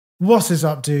What is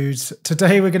up, dudes?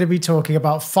 Today we're going to be talking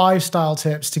about 5 style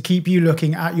tips to keep you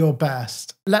looking at your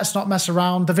best. Let's not mess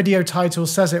around, the video title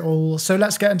says it all, so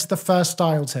let's get into the first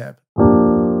style tip.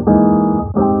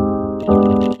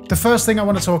 The first thing I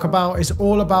want to talk about is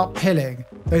all about pilling,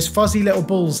 those fuzzy little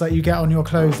balls that you get on your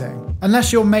clothing.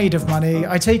 Unless you're made of money,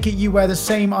 I take it you wear the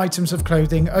same items of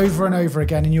clothing over and over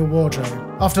again in your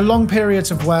wardrobe. After long periods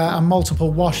of wear and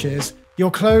multiple washes, your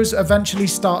clothes eventually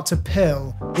start to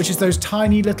pill, which is those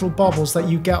tiny little bubbles that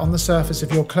you get on the surface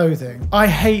of your clothing. I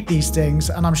hate these things,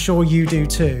 and I'm sure you do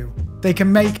too. They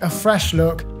can make a fresh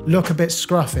look a bit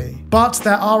scruffy. But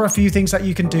there are a few things that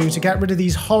you can do to get rid of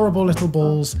these horrible little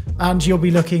balls, and you'll be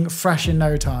looking fresh in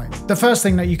no time. The first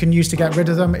thing that you can use to get rid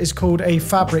of them is called a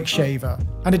fabric shaver,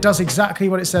 and it does exactly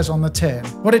what it says on the tin.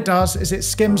 What it does is it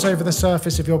skims over the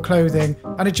surface of your clothing,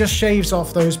 and it just shaves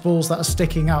off those balls that are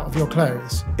sticking out of your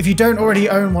clothes. If you don't already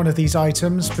own one of these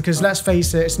items, because let's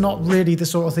face it, it's not really the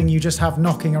sort of thing you just have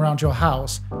knocking around your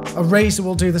house, a razor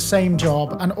will do the same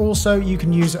job, and also you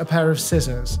can use a pair of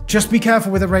scissors. Just be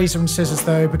careful with a razor and scissors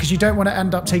though, because you don't want to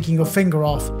end up taking your finger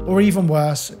off, or even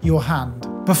worse, your hand.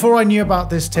 Before I knew about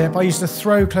this tip, I used to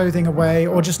throw clothing away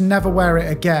or just never wear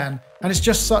it again, and it's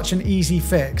just such an easy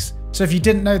fix. So if you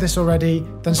didn't know this already,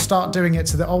 then start doing it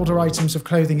to the older items of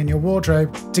clothing in your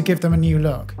wardrobe to give them a new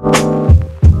look.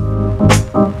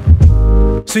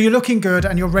 So you're looking good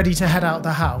and you're ready to head out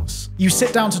the house. You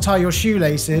sit down to tie your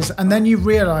shoelaces, and then you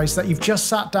realise that you've just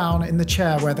sat down in the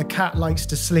chair where the cat likes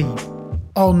to sleep.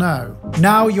 Oh no.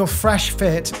 Now your fresh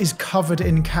fit is covered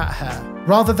in cat hair.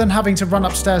 Rather than having to run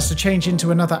upstairs to change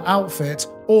into another outfit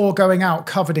or going out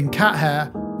covered in cat hair,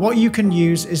 what you can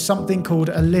use is something called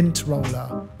a lint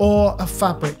roller or a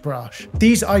fabric brush.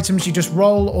 These items you just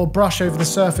roll or brush over the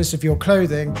surface of your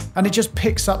clothing, and it just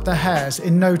picks up the hairs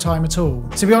in no time at all.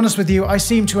 To be honest with you, I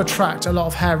seem to attract a lot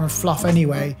of hair and fluff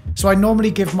anyway, so I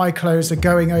normally give my clothes a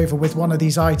going over with one of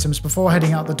these items before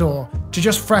heading out the door to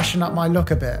just freshen up my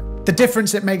look a bit. The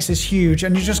difference it makes is huge,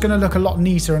 and you're just going to look a lot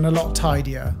neater and a lot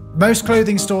tidier. Most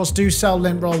clothing stores do sell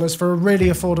lint rollers for a really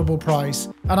affordable price,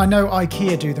 and I know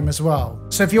IKEA do them as well.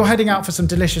 So if you're heading out for some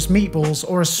delicious meatballs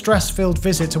or a stress-filled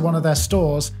visit to one of their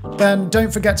stores, then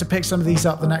don't forget to pick some of these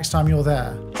up the next time you're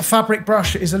there. A fabric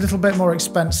brush is a little bit more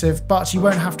expensive, but you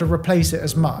won't have to replace it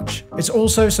as much. It's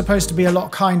also supposed to be a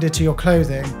lot kinder to your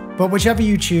clothing, but whichever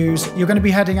you choose, you're going to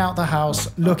be heading out the house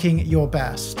looking your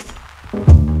best.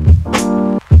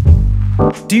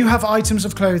 Do you have items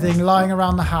of clothing lying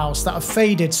around the house that have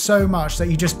faded so much that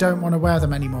you just don't want to wear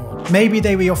them anymore? Maybe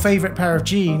they were your favourite pair of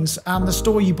jeans and the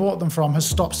store you bought them from has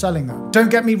stopped selling them. Don't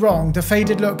get me wrong, the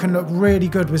faded look can look really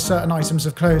good with certain items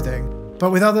of clothing,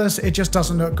 but with others it just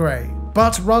doesn't look great.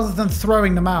 But rather than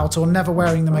throwing them out or never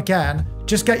wearing them again,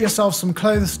 just get yourself some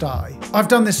clothes dye. I've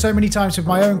done this so many times with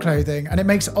my own clothing, and it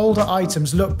makes older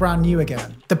items look brand new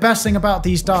again. The best thing about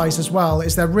these dyes as well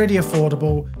is they're really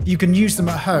affordable, you can use them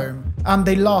at home, and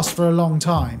they last for a long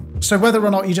time. So whether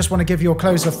or not you just want to give your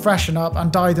clothes a freshen up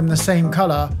and dye them the same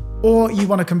colour, or you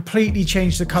want to completely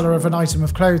change the colour of an item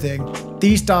of clothing,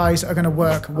 these dyes are going to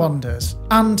work wonders.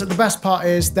 And the best part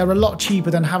is they're a lot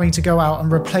cheaper than having to go out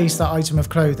and replace that item of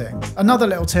clothing. Another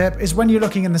little tip is when you're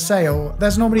looking in the sale,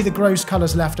 there's normally the gross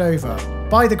colours left over.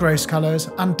 Buy the gross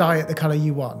colours and dye it the colour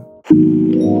you want.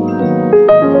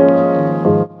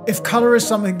 If colour is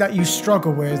something that you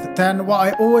struggle with, then what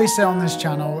I always say on this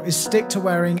channel is stick to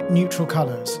wearing neutral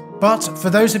colours. But for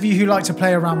those of you who like to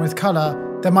play around with colour,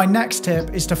 then my next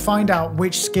tip is to find out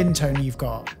which skin tone you've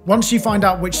got. Once you find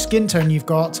out which skin tone you've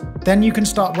got, then you can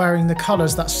start wearing the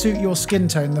colours that suit your skin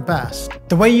tone the best.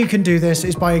 The way you can do this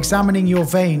is by examining your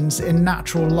veins in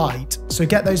natural light, so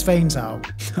get those veins out.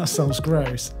 That sounds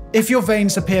gross. If your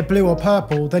veins appear blue or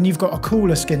purple, then you've got a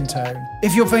cooler skin tone.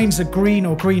 If your veins are green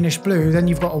or greenish blue, then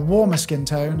you've got a warmer skin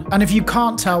tone. And if you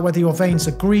can't tell whether your veins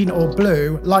are green or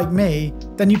blue, like me,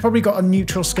 then you've probably got a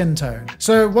neutral skin tone.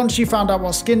 So once you found out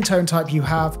what skin tone type you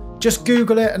have, just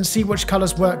Google it and see which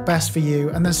colours work best for you,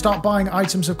 and then start buying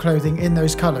items of clothing in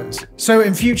those colours. So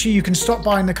in future you can stop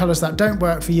buying the colours that don't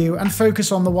work for you and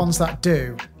focus on the ones that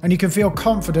do, and you can feel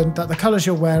confident that the colours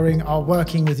you're wearing are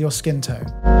working with your skin tone.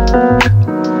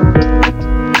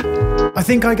 I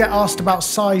think I get asked about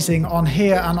sizing on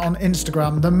here and on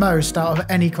Instagram the most out of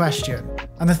any question.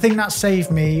 And the thing that saved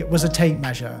me was a tape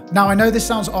measure. Now I know this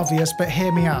sounds obvious, but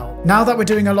hear me out. Now that we're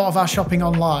doing a lot of our shopping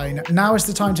online, now is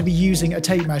the time to be using a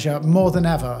tape measure more than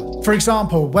ever. For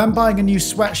example, when buying a new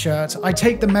sweatshirt, I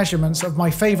take the measurements of my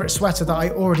favourite sweater that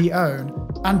I already own,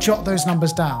 and jot those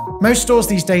numbers down. Most stores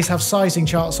these days have sizing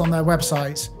charts on their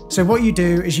websites, so what you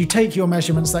do is you take your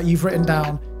measurements that you've written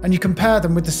down and you compare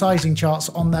them with the sizing charts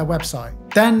on their website.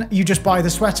 Then you just buy the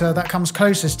sweater that comes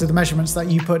closest to the measurements that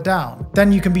you put down.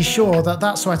 Then you can be sure that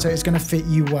that sweater is going to fit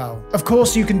you well. Of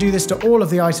course, you can do this to all of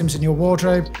the items in your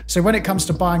wardrobe, so when it comes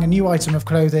to buying a new item of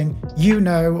clothing, you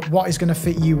know what is going to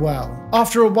fit you well.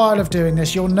 After a while of doing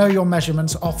this, you'll know your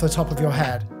measurements off the top of your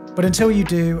head. But until you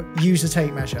do, use a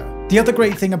tape measure. The other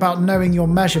great thing about knowing your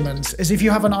measurements is if you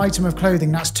have an item of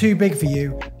clothing that's too big for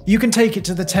you, you can take it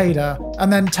to the tailor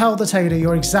and then tell the tailor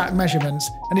your exact measurements,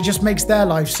 and it just makes their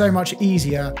life so much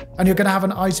easier, and you're going to have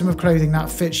an item of clothing that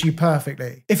fits you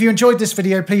perfectly. If you enjoyed this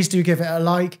video, please do give it a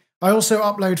like. I also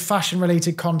upload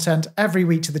fashion-related content every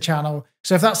week to the channel,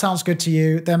 so if that sounds good to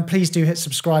you, then please do hit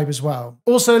subscribe as well.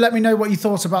 Also, let me know what you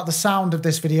thought about the sound of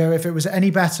this video, if it was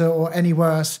any better or any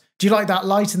worse. Do you like that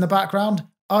light in the background?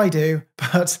 I do,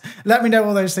 but let me know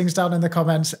all those things down in the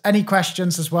comments. Any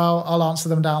questions as well, I'll answer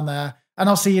them down there, and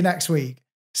I'll see you next week.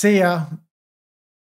 See ya!